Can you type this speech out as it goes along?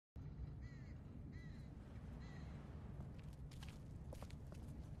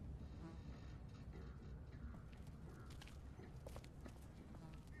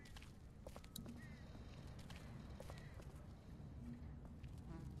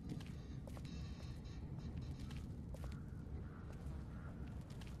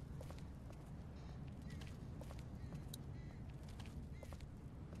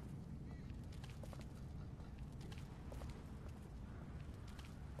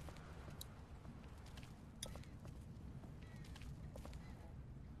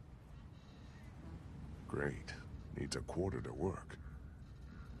Great. Needs a quarter to work.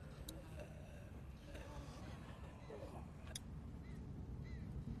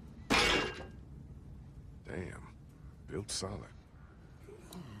 Damn. Built solid.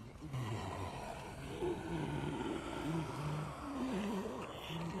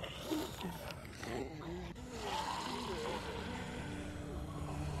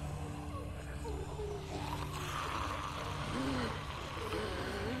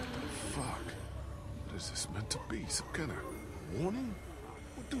 Is this meant to be? Some kind of warning?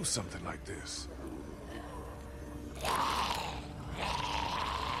 We'll do something like this.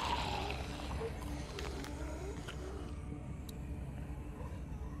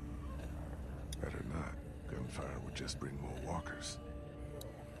 Better not. Gunfire would just bring more walkers.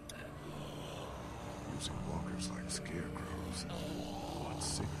 Using walkers like scarecrows. What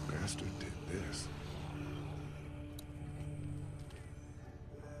sick bastard did this?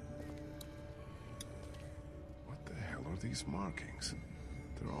 These markings,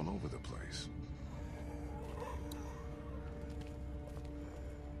 they're all over the place.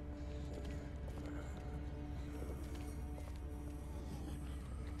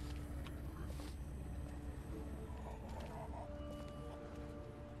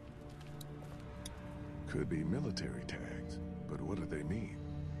 Could be military tags, but what do they mean?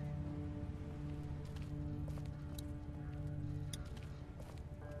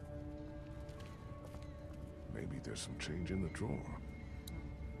 Maybe there's some change in the drawer.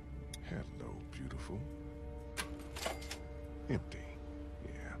 Hello, beautiful. Empty.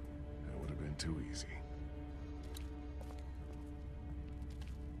 Yeah, that would have been too easy.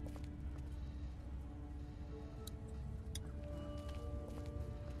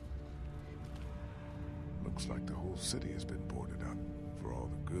 Looks like the whole city has been boarded up, for all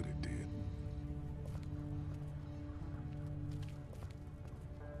the good it did.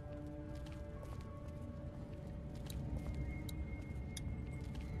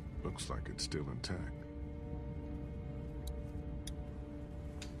 Looks like it's still intact.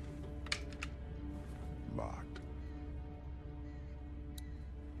 Locked.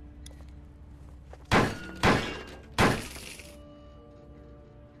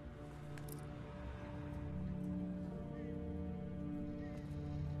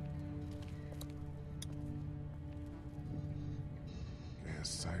 Gas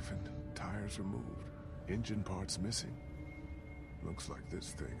siphoned, tires removed, engine parts missing. Looks like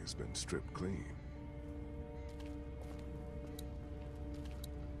this thing has been stripped clean.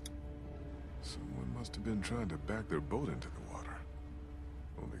 Someone must have been trying to back their boat into the water.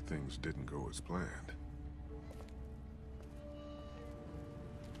 Only things didn't go as planned.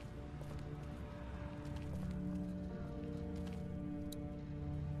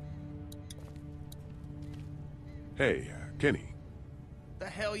 Hey, Kenny. The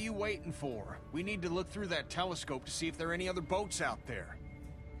hell you waiting for? We need to look through that telescope to see if there are any other boats out there.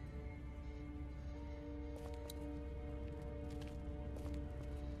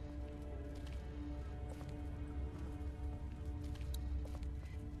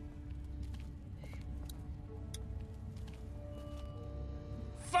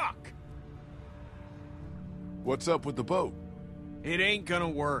 Fuck! What's up with the boat? It ain't gonna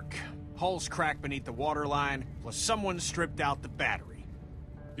work. Hull's cracked beneath the waterline, plus someone stripped out the battery.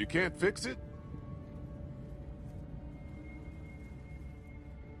 You can't fix it?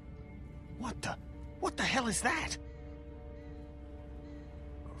 What the hell is that?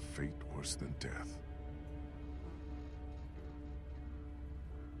 A fate worse than death.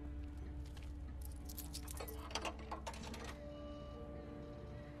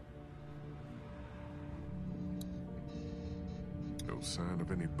 No sign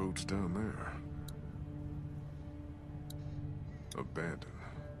of any boats down there. Abandoned,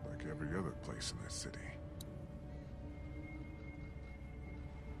 like every other place in this city.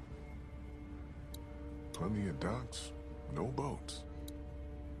 Plenty of docks, no boats.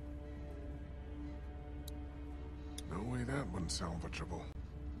 No way that one's salvageable.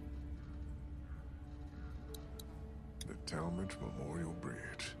 The Talmadge Memorial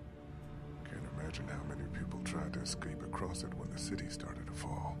Bridge. Can't imagine how many people tried to escape across it when the city started to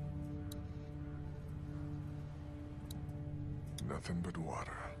fall. Nothing but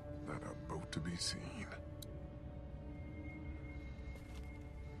water, not a boat to be seen.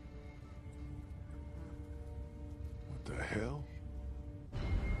 What the hell?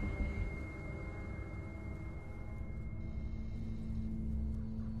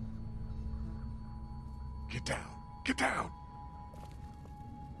 Get down! Get down!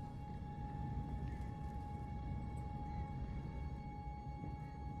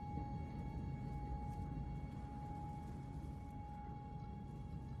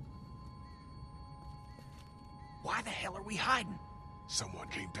 Why the hell are we hiding? Someone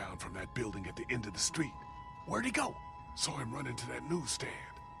came down from that building at the end of the street. Where'd he go? Saw him run into that newsstand.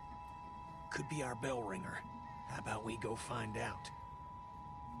 Could be our bell ringer. How about we go find out?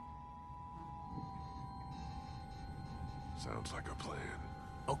 Sounds like a plan.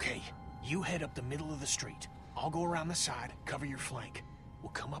 Okay, you head up the middle of the street. I'll go around the side, cover your flank.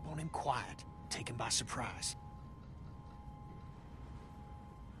 We'll come up on him quiet, take him by surprise.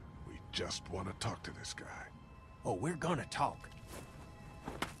 We just want to talk to this guy. Oh, we're gonna talk.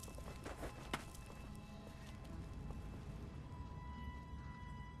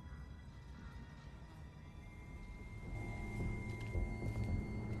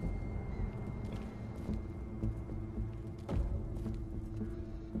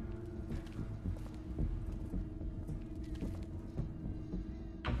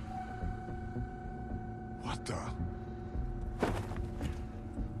 What the?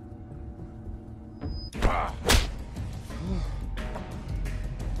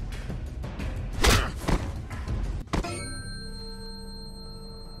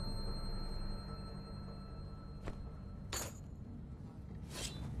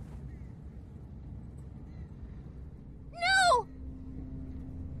 No!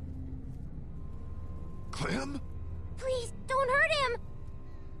 Clem? Please, don't hurt him!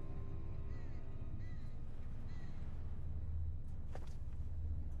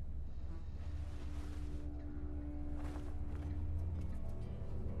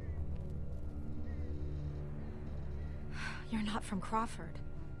 You're not from Crawford.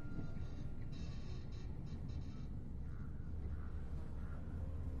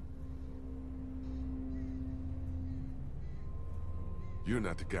 You're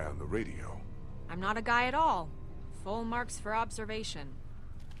not the guy on the radio. I'm not a guy at all. Full marks for observation.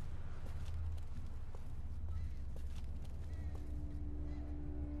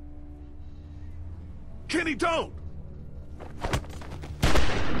 Kenny, don't!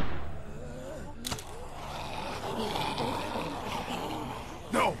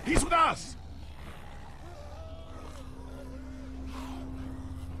 No, he's with us!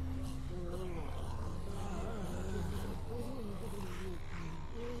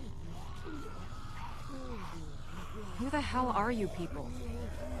 Who the hell are you people?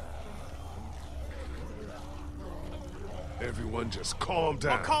 Everyone just calm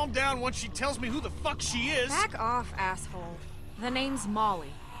down. I'll calm down once she tells me who the fuck she is. Back off, asshole. The name's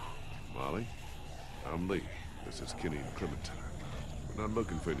Molly. Molly, I'm Lee. This is Kenny and Clementine. We're not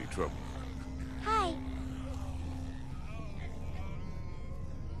looking for any trouble. Hi.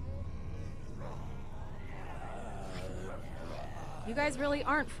 You guys really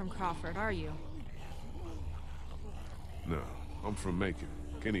aren't from Crawford, are you? No, I'm from Macon.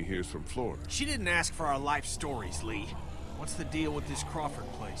 Kenny here's from Florida. She didn't ask for our life stories, Lee. What's the deal with this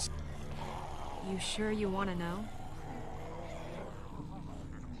Crawford place? You sure you want to know?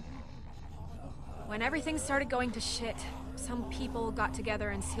 When everything started going to shit, some people got together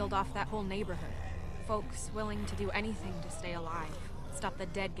and sealed off that whole neighborhood. Folks willing to do anything to stay alive, stop the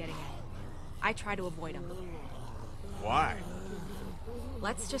dead getting in. I try to avoid them. Why?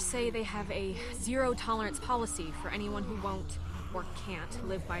 Let's just say they have a zero-tolerance policy for anyone who won't or can't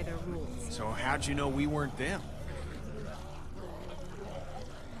live by their rules. So how'd you know we weren't them?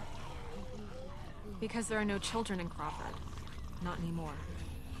 Because there are no children in Crawford. Not anymore.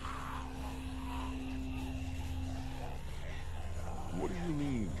 What do you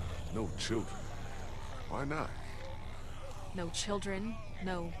mean, no children? Why not? No children,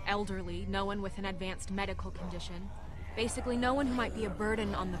 no elderly, no one with an advanced medical condition. Basically, no one who might be a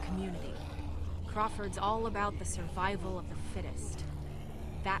burden on the community. Crawford's all about the survival of the fittest.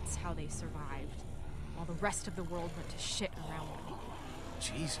 That's how they survived, while the rest of the world went to shit around them.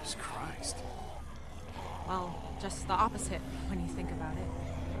 Jesus Christ. Well, just the opposite when you think about it.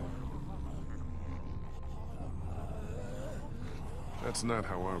 That's not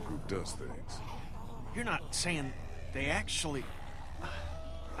how our group does things. You're not saying they actually...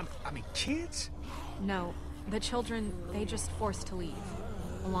 I mean, kids? No, the children, they just forced to leave,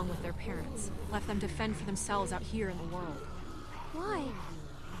 along with their parents. Left them to fend for themselves out here in the world. Why?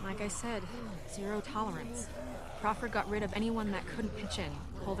 Like I said, zero tolerance. Crawford got rid of anyone that couldn't pitch in,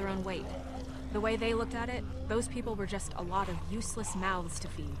 pull their own weight. The way they looked at it, those people were just a lot of useless mouths to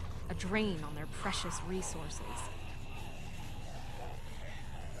feed, a drain on their precious resources.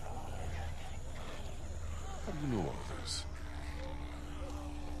 How do you know all this?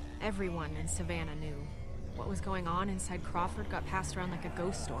 Everyone in Savannah knew. What was going on inside Crawford got passed around like a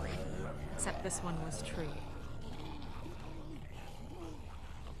ghost story. Except this one was true.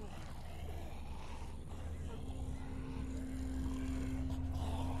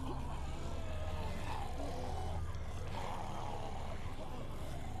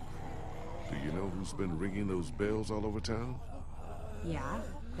 who's been ringing those bells all over town? Yeah,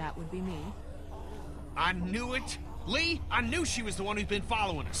 that would be me. I knew it! Lee, I knew she was the one who's been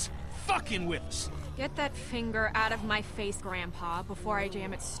following us. Fucking with us. Get that finger out of my face, Grandpa, before I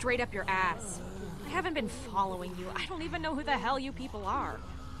jam it straight up your ass. I haven't been following you. I don't even know who the hell you people are.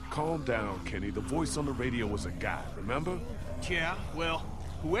 Calm down, Kenny. The voice on the radio was a guy, remember? Yeah, well,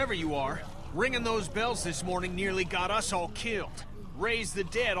 whoever you are, ringing those bells this morning nearly got us all killed. Raised the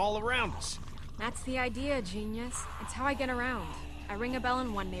dead all around us. That's the idea, genius. It's how I get around. I ring a bell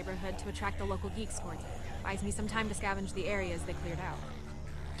in one neighborhood to attract the local geeks towards it. Buys me some time to scavenge the areas they cleared out.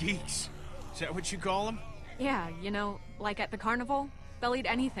 Geeks? Is that what you call them? Yeah, you know, like at the carnival? They'll eat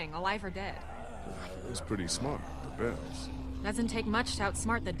anything, alive or dead. It's pretty smart, the bells. Doesn't take much to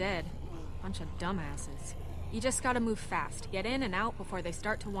outsmart the dead. Bunch of dumbasses. You just gotta move fast, get in and out before they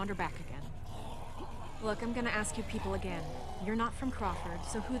start to wander back again. Look, I'm gonna ask you people again. You're not from Crawford,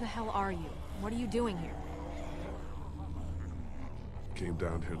 so who the hell are you? What are you doing here? Came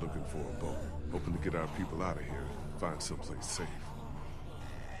down here looking for a boat, hoping to get our people out of here, find someplace safe.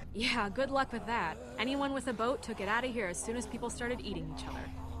 Yeah, good luck with that. Anyone with a boat took it out of here as soon as people started eating each other.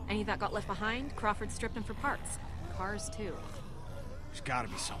 Any that got left behind, Crawford stripped them for parts. Cars, too. There's gotta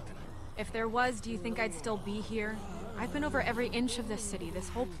be something. If there was, do you think I'd still be here? I've been over every inch of this city. This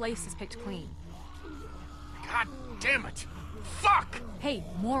whole place is picked clean. God damn it! Fuck! Hey,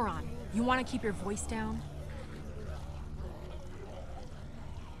 moron. You want to keep your voice down?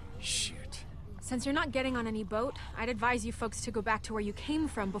 Shit. Since you're not getting on any boat, I'd advise you folks to go back to where you came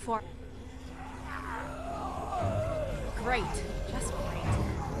from before... Great. Just great.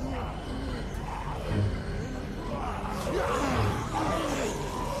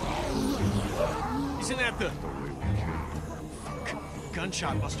 Isn't that the...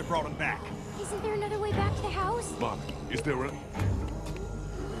 Gunshot must have brought him back. Isn't there another way back to the house? Mom, is there a...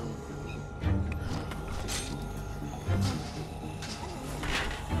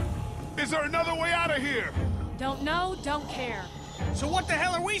 Is there another way out of here? Don't know, don't care. So what the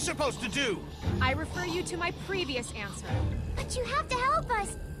hell are we supposed to do? I refer you to my previous answer. But you have to help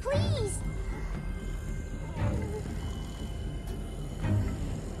us, please!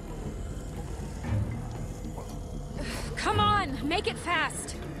 Come on, make it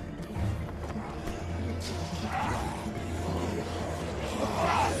fast.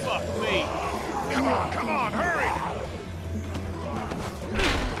 Fuck me. Come on, hurry!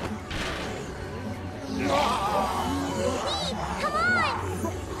 Lee, come on!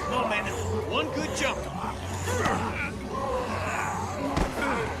 Come on, man. One good jump.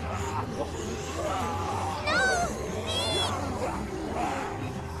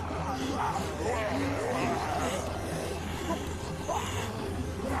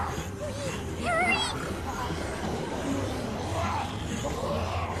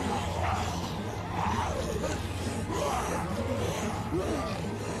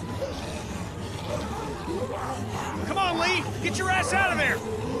 Come on, Lee! Get your ass out of there!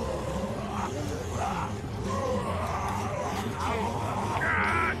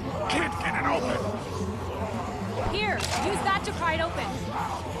 Can't get it open! Here, use that to pry it open.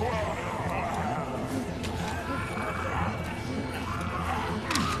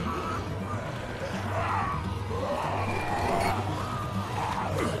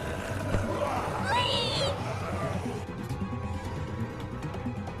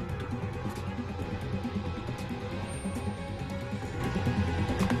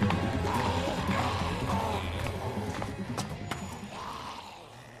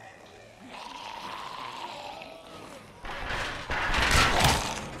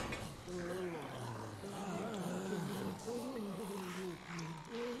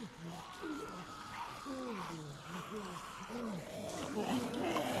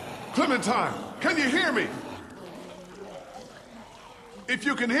 Clementine, can you hear me? If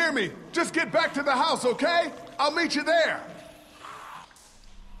you can hear me, just get back to the house, okay? I'll meet you there.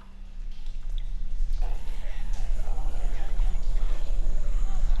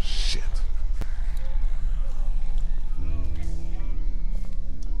 Shit.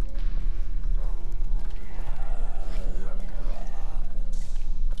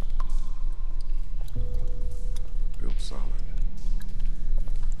 Built solid.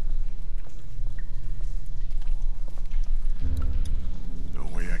 No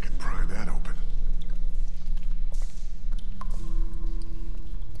way I can pry that open.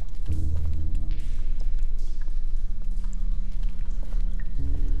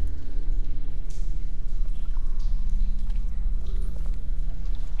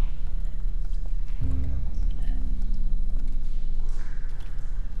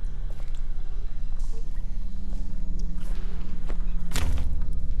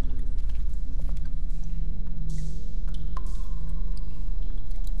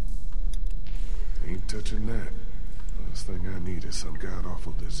 touching that. Last thing I need is some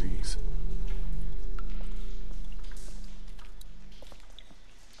god-awful disease.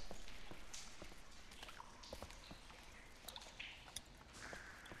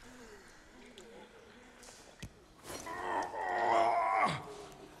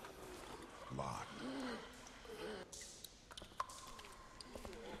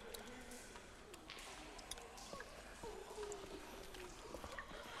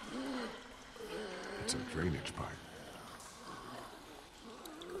 It's a drainage pipe.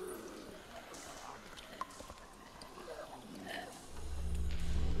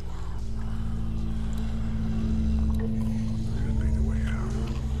 That'd be the way out.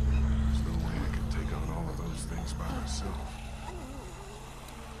 There's no way I can take on all of those things by myself.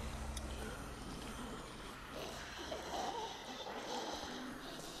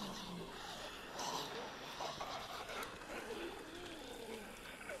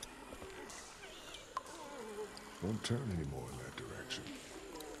 Won't turn anymore in that direction.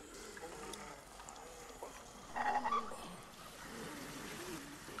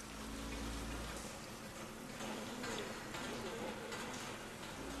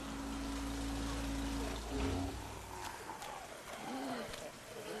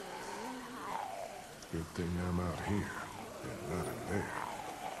 Good thing I'm out here and not in there.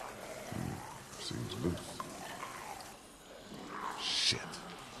 Seems loose. Shit.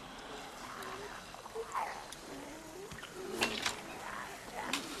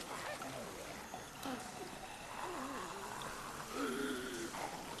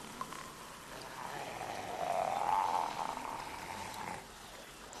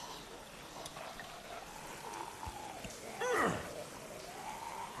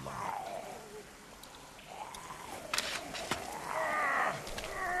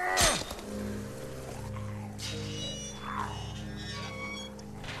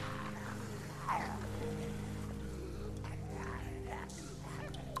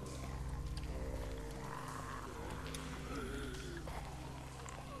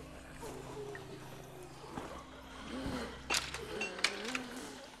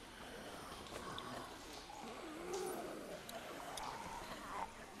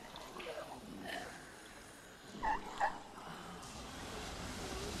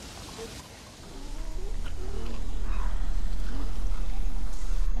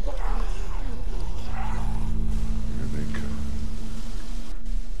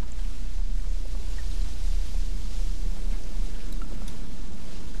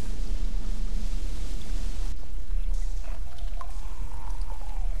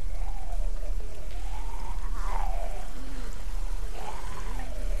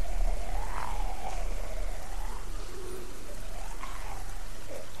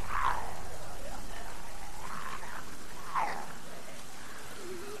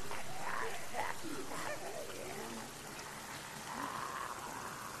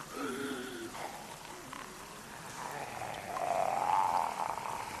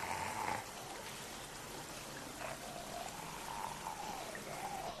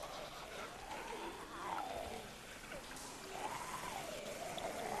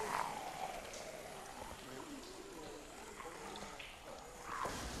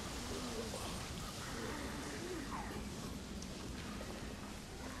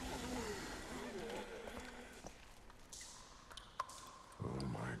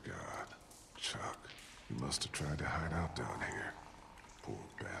 Must have tried to hide out down here. Poor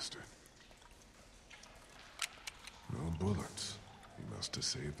bastard. No bullets. He must have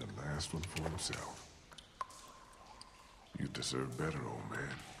saved the last one for himself. You deserve better, old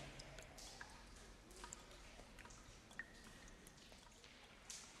man.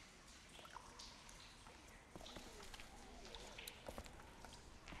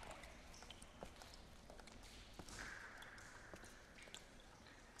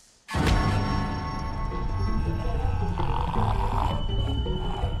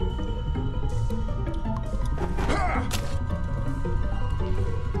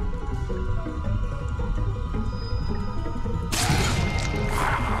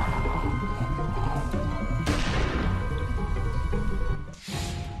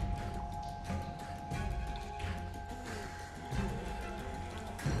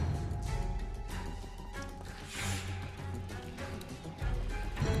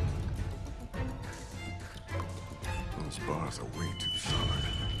 Those bars are way too solid.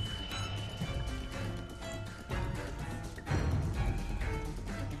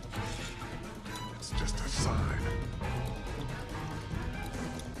 It's just a sign.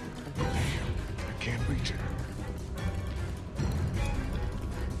 Damn, I can't reach it.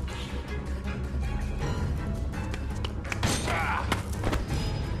 Ah!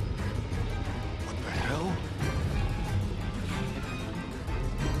 What the hell?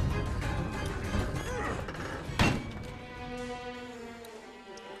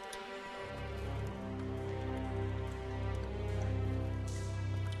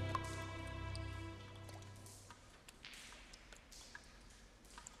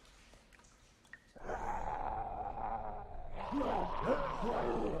 What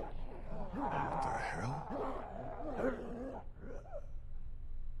the hell?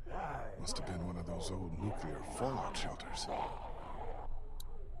 Must have been one of those old nuclear fallout shelters.